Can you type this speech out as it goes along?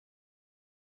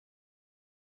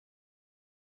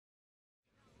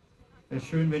Wäre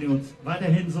schön, wenn ihr uns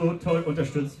weiterhin so toll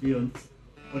unterstützt, wie ihr uns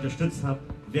unterstützt habt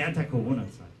während der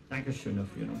Corona-Zeit. Dankeschön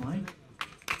dafür nochmal.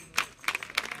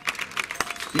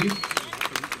 Steve?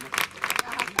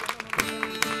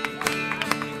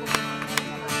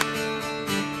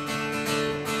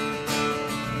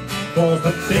 For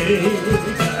the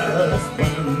biggest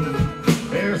one,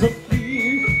 there's a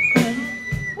beer and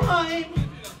wine.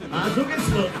 Ah, so geht's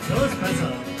los, so ist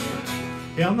besser.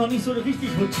 Wir haben noch nicht so eine richtig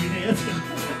Routine jetzt.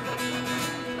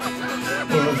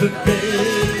 For the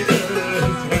biggest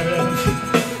one,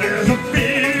 there's a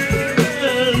beer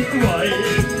and wine.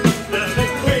 And a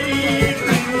great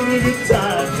good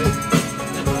time.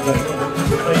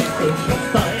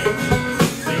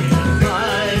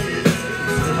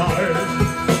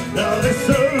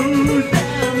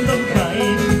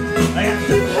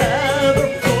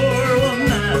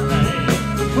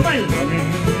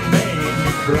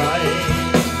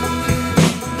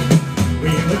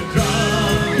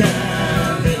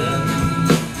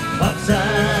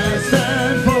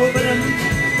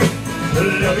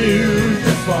 You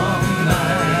just one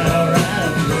night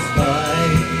around the sky.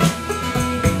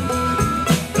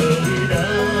 The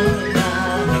leader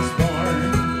now has born.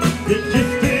 It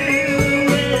just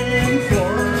still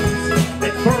informs.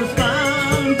 It forms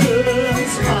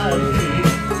mountains high.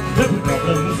 The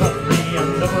problems of me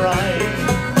and the bride.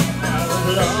 I was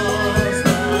lost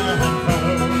and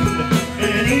found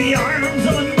in the arms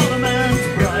of another man's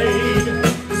bride.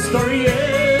 The story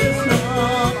is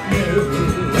not new.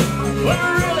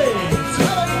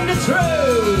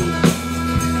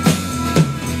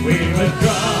 We were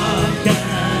drunk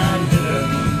and hidden,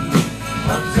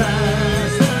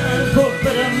 obsessed and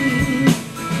forbidden.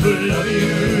 We love you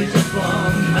just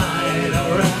one night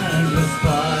around the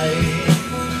sky.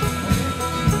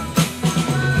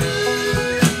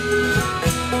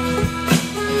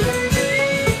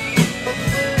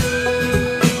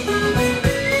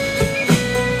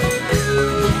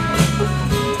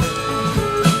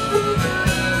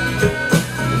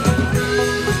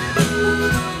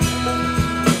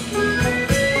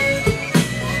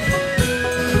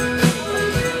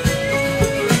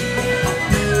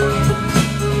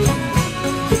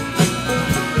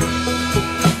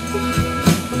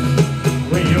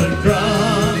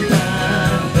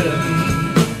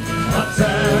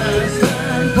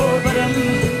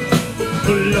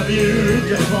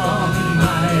 Just one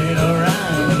night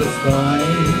around the sky.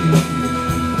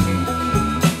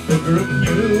 The group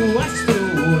knew I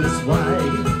stole his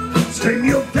wife. Scream,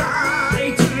 you'll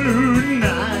die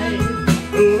tonight.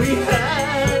 We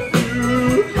had to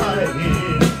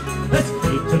hide.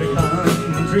 Escape to the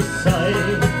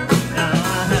countryside. Now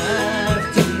I have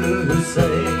to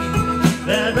say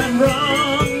that went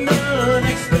wrong the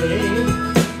next day.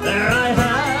 There I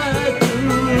had to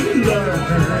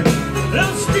learn.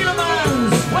 Don't steal a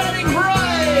man's wedding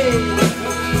bride.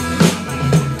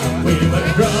 We were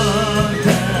drunk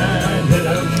and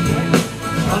hidden,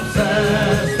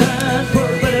 obsessed and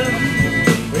forbidden.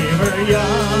 We were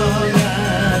young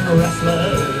and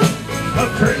restless,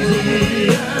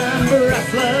 crazy and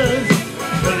restless.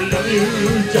 We love you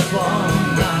just one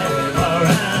night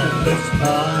around the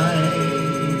sky.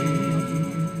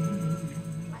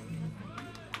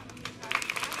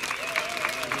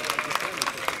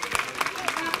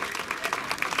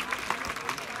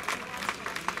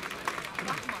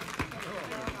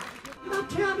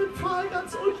 Laternenpfahl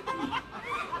ganz unten.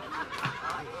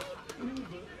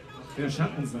 Auf der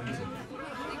Schattenseite.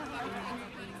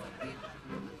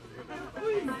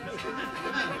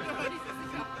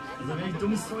 Also wenn ich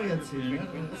dummes Zeug erzähle, ne?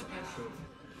 Das ist auch schön.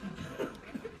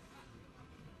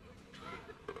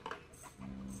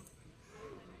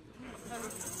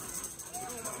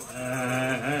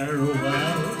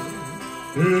 Farewell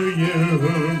to you,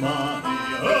 my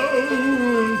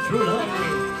own true love.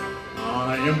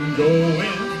 I am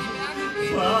going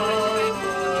far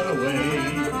away.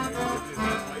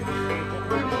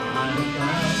 I'm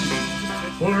bound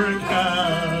for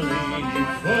California,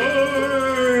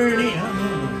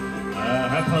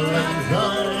 a place I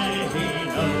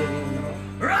know.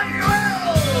 Right,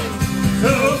 well,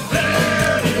 so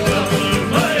very well,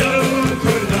 my own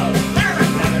true love. Never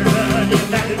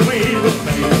united we will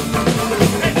make.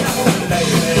 And now the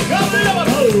lady, go love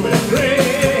a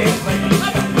great place.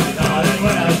 Darling,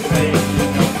 when I say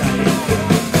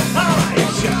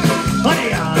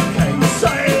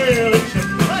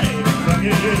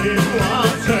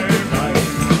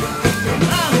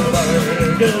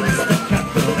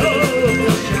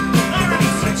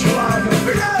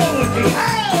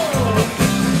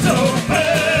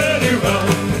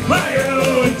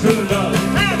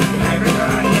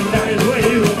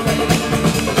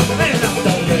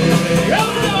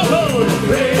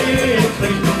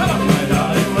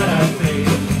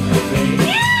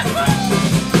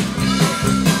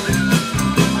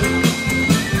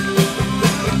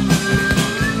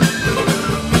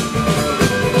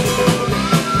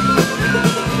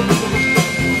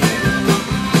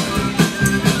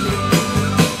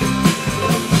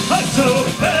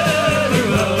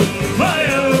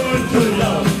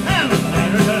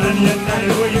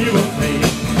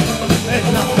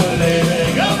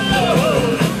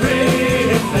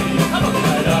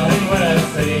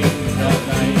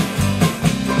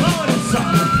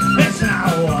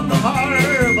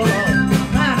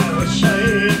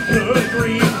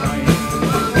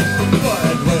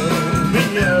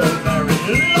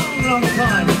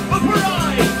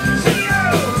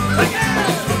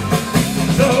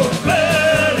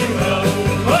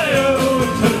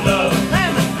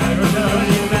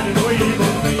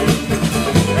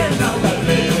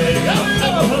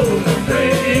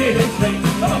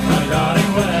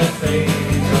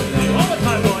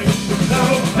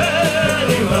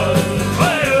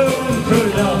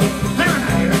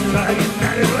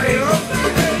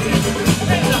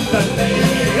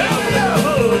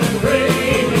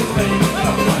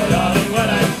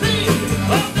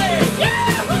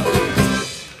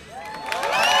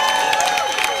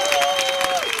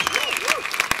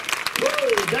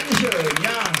Dankeschön,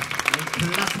 ja, ein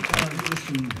Klassiker, die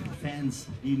irischen Fans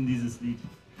lieben dieses Lied.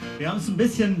 Wir haben es ein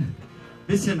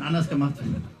bisschen anders gemacht.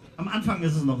 Am Anfang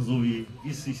ist es noch so, wie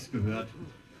es sich gehört.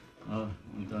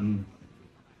 Und dann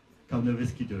kam der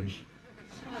Whisky durch.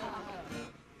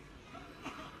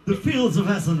 The Fields of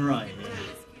Rye.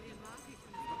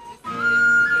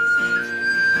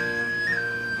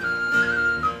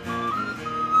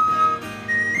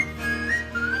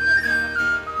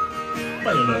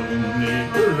 By a lonely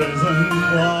prison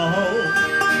wall,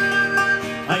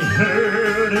 I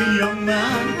heard a young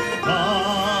man calling.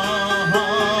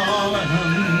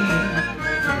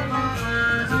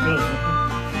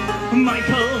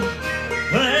 Michael,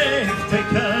 they've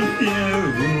taken you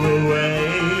away,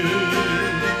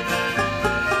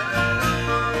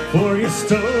 for you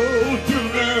stole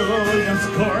William's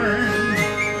corn,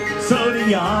 so the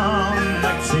young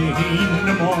might see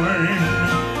no more.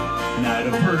 Now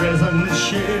the prison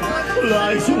ship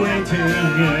lies waiting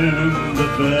in the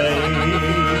bay.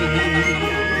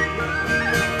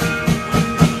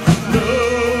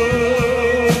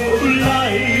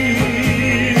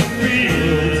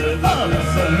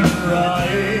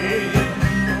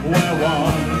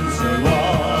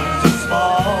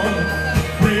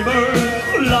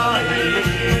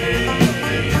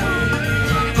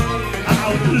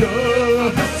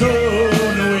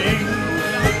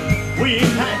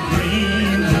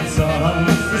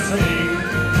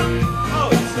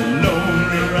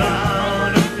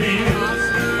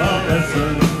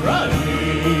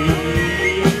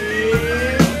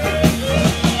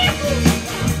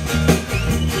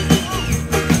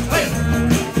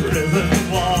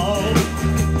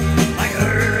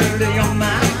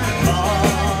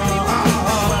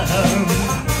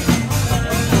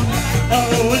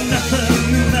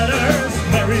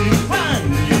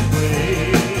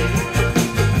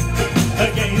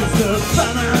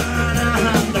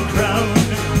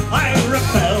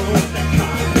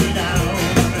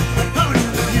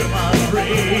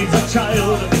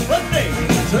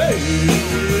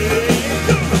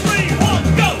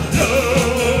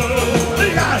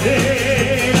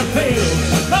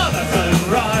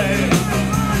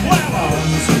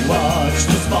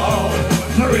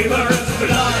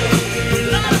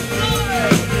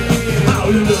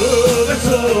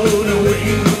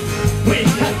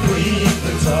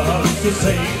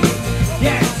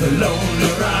 Yes, alone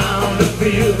around the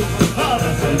field, oh,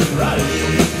 that's right.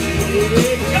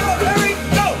 Go, Larry,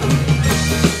 go!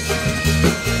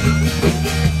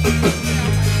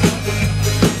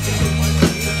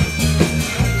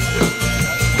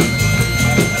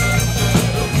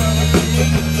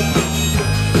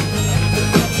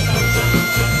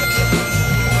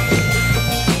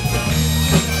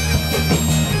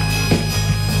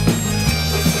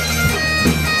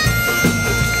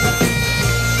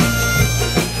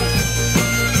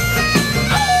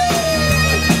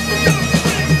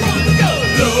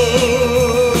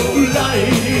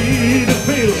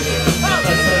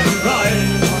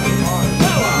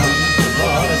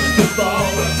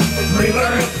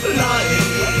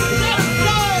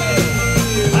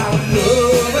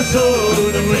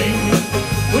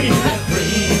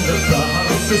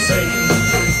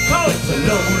 Oh, it's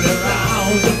alone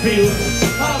around the field,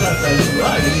 oh, that's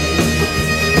right.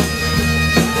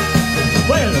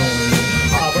 Well, on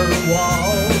Harbor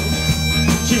Wall,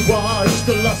 she watched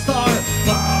the lost star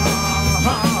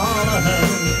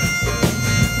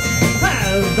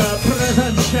as the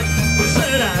prison ship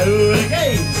set out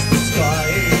against the sky.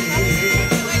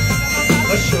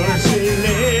 But sure she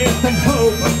lived in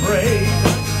hope and pray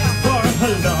for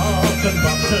her love and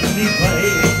Botany Bay.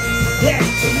 Yes,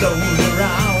 alone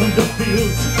around the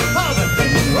fields of a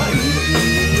thing right.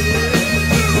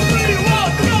 3,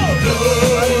 1, go!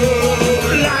 Oh,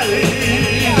 lying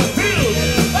in the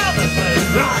fields of a thing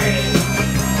right.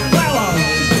 Well, on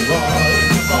the walls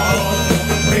to fall,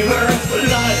 we were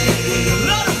flying,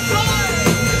 let us fly.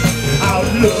 Our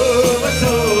love was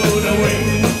on the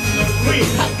wing, we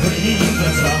had dreams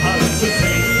and songs to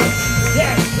sing.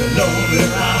 Yes, alone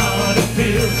around the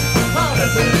fields of a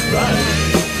thing right.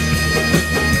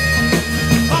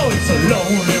 It's so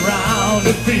lonely round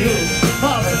the field,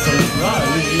 oh, it's so right.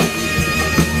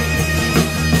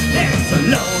 It's so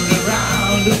lonely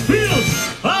round the field,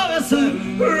 oh, it's so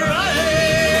right.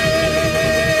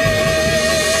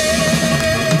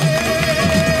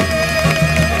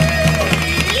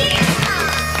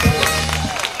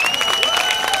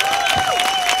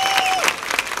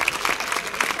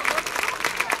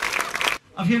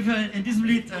 Auf jeden Fall, in diesem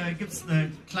Lied gibt es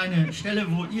eine kleine Stelle,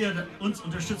 wo ihr uns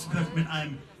unterstützen könnt mit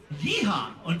einem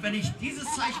Jeha. Und wenn ich dieses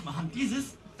Zeichen mache,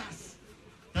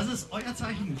 das ist euer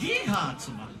Zeichen, Jeha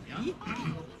zu machen. Ja?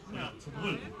 Ja, zum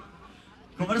Wohl.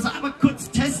 Können wir das einmal kurz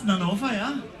testen, Hannover,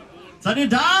 ja? Seid ihr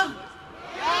da?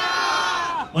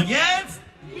 Ja! Und jetzt?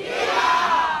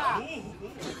 Ja!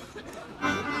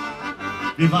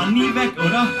 Wir waren nie weg,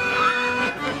 oder?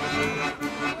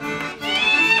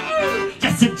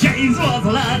 Jesse James was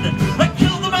a lad that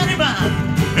killed the many man.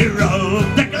 He rode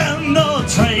the Glendale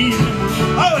train.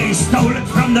 Oh, he stole it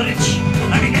from the rich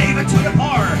and he gave it to the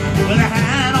poor with a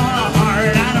hand on a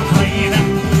heart and a plane.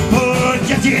 Put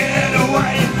Jesse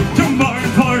away to mourn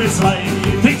for his life.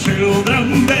 The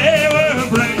children, they were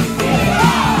brave.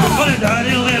 But a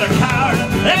dirty little coward,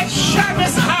 that sharp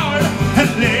as a howard, and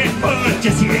they put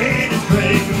Jesse in his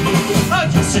grave. Oh,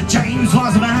 Jesse James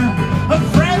was a man, a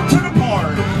friend to the poor,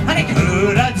 and he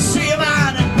couldn't see a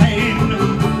man in pain.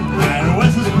 And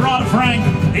with his brother Frank,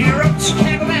 he wrote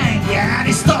Chicago Bank, yeah, and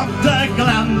he stopped the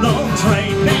Glendale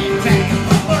train. Bang, bang,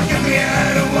 or get the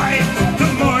other way to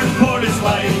mourn for his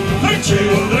life. The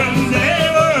children, they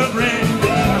were brave.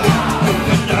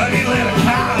 A dirty little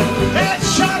cow, that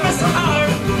sharp as a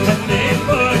howard, and they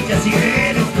put Jesse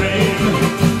in his grave.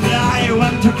 I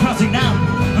went to crossing down,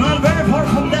 not very far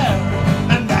from there,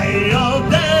 and they all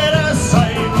did a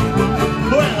same.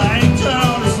 Well, I ain't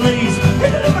on his knees, he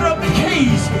delivered up the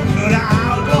keys to the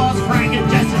outlaws, Frank and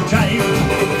Jesse James.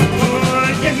 Oh,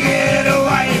 Jesse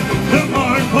away to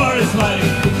mourn for his life.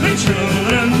 The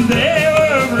children, they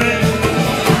were brave.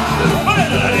 Well,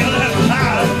 I left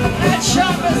out that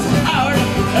sharp as Howard,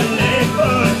 and they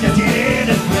put Jesse in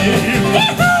his grave.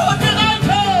 What did I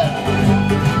do?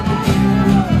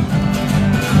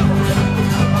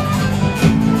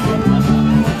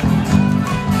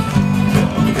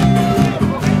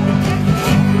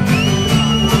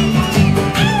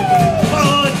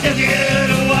 Oh, Jesse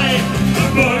away to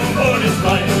mourn for his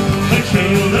life. The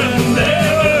children, they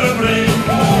were brave.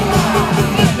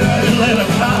 The dirty little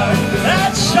coward,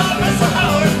 that sharp as a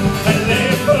Howard, and they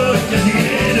put Jesse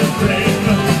in his grave.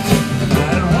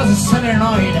 It was a Saturday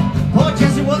night, poor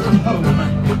Jesse wasn't home,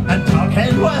 and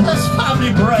Talkhead was his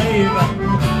family brave.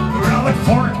 Robert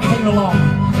Ford came along,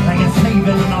 like a slave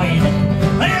in the night,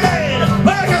 and he laid,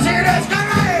 where you see this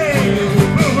grave?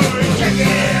 Jesse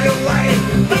away,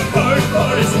 the bird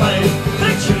for his life, the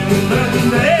children,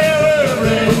 they were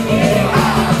brave.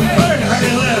 The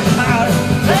dirty little coward,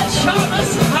 that sharp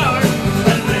as a Howard,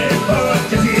 and they put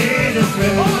Jesse in his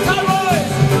grave. All the time, boys!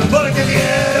 Put Jesse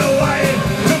away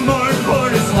to mourn for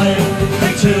his life. The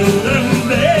children,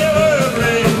 they were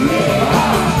brave.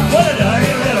 What a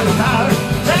dirty little coward,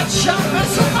 that sharp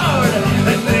as a Howard,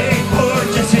 and they put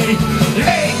Jesse,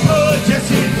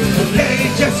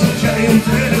 Jesse James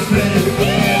in his grave.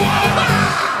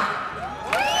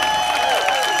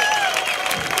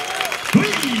 Hui!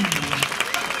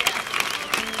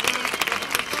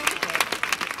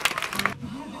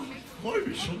 Ich freue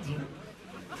mich schon so.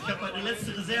 Ich habe meine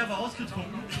letzte Reserve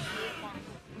ausgetrunken.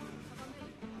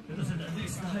 Wenn das in der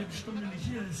nächsten halben Stunde nicht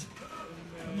hier ist,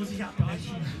 dann muss ich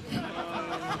abbrechen.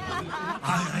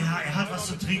 Ah, ja, er hat was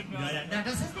zu trinken. Ja,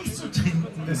 das ist nicht zu trinken.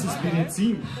 Das ist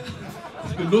Medizin.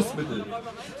 Das ist Genussmittel.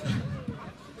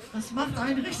 Das macht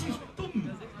einen richtig dumm.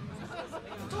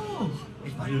 Doch.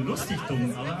 Ich meine lustig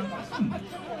dumm, aber dumm.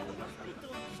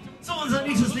 So, unser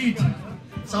nächstes Lied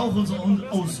ist auch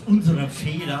aus unserer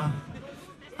Feder.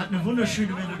 Hat eine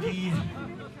wunderschöne Melodie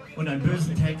und einen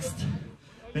bösen Text.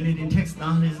 Wenn ihr den Text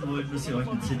nachlesen wollt, müsst ihr euch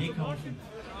eine CD kaufen.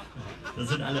 Da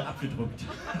sind alle abgedruckt.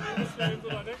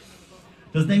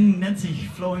 Das Ding nennt sich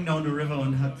Flowing Down the River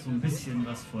und hat so ein bisschen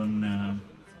was von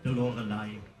der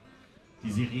Lorelei.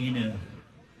 Die Sirene,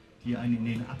 die einen in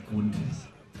den Abgrund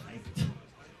treibt.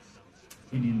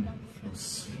 In den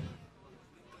Fluss.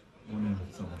 Ohne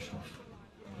Sauerstoff.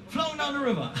 Flowing Down the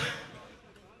River.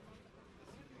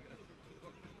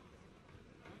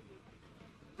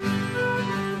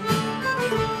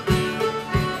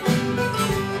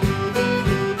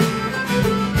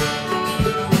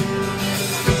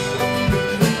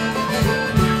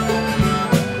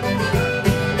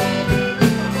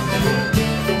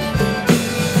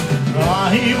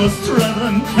 He was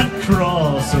traveling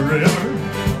across the river.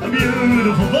 A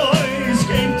beautiful voice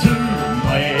came to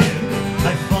my ear.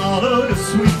 I followed the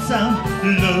sweet sound,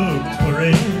 looked for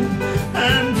it,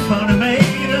 and found a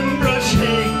maiden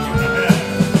brushing her hair.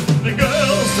 The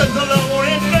girl stood alone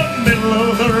in the middle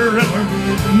of the river.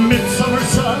 Midsummer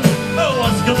sun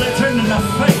was glittering in her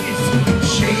face.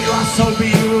 She was so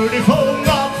beautiful,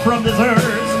 not from this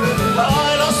earth.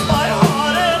 I lost my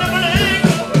heart in a blink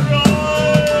of her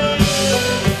eyes.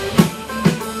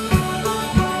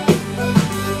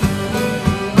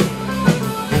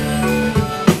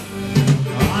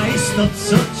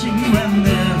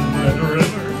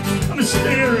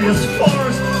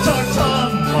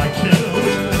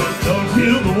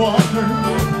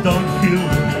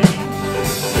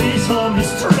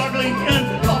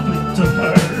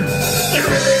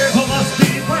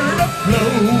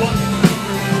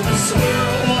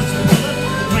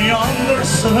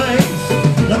 face to face.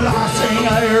 The last thing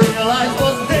I realized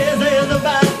was this is a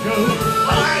bad joke.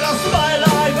 I lost my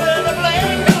life in the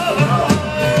blink of an eye.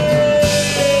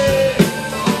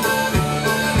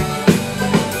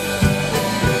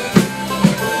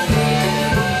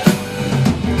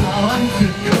 Now I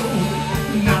feel cold,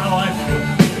 now I feel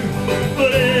fear,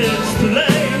 but it's too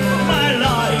late, my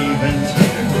life ends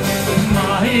here.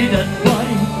 My dead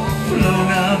body flown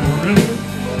down the river,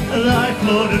 as I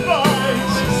floated by,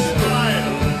 she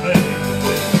smiled at me.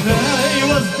 I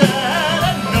was dead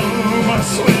and no more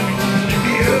swimming. The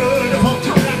beautiful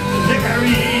track, the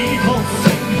very evil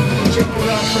thing. She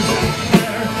rushes up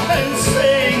there and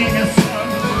singing a song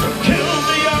to kill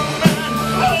the young man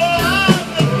on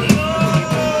the floor.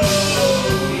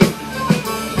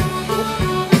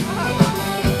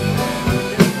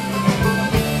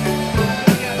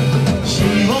 She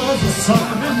was a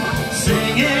song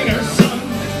singing her song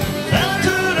down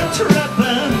to the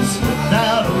trappings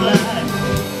without a line.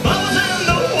 Bubbles in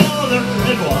the water,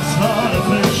 it was not a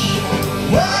fish.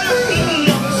 Water in the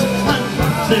lungs and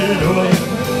drifted away.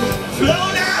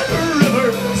 Flown down the river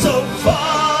so far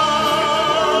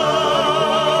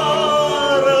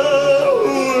away.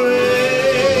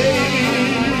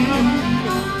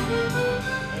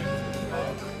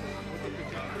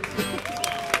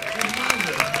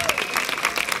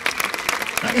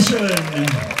 Dankeschön.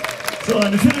 So,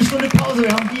 eine Viertelstunde Pause,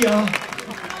 wir haben Bier.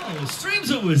 Oh,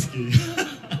 Streams of Whiskey.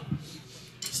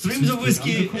 Streams of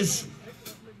Whiskey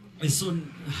ist so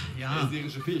ein, ja,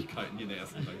 Serische Fähigkeiten hier in der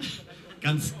ersten Reihe.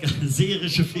 ganz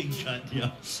serische Fähigkeiten,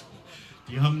 ja.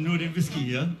 Die haben nur den Whisky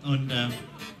hier und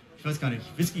ich weiß gar nicht,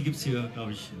 Whisky gibt es hier,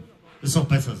 glaube ich, ist doch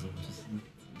besser so. Das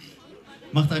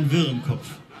macht einen Wirr im Kopf.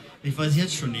 Ich weiß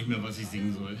jetzt schon nicht mehr, was ich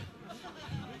singen soll.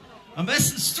 Am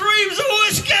besten Streams of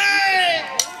Whiskey!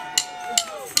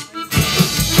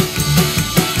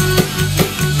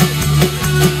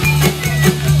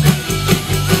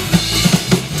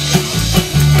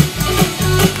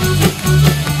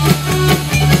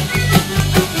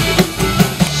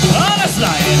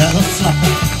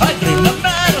 I dreamed of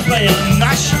man playing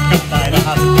Nach, goodbye to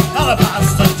have a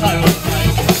past and time was fine.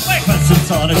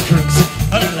 Breakfast and on his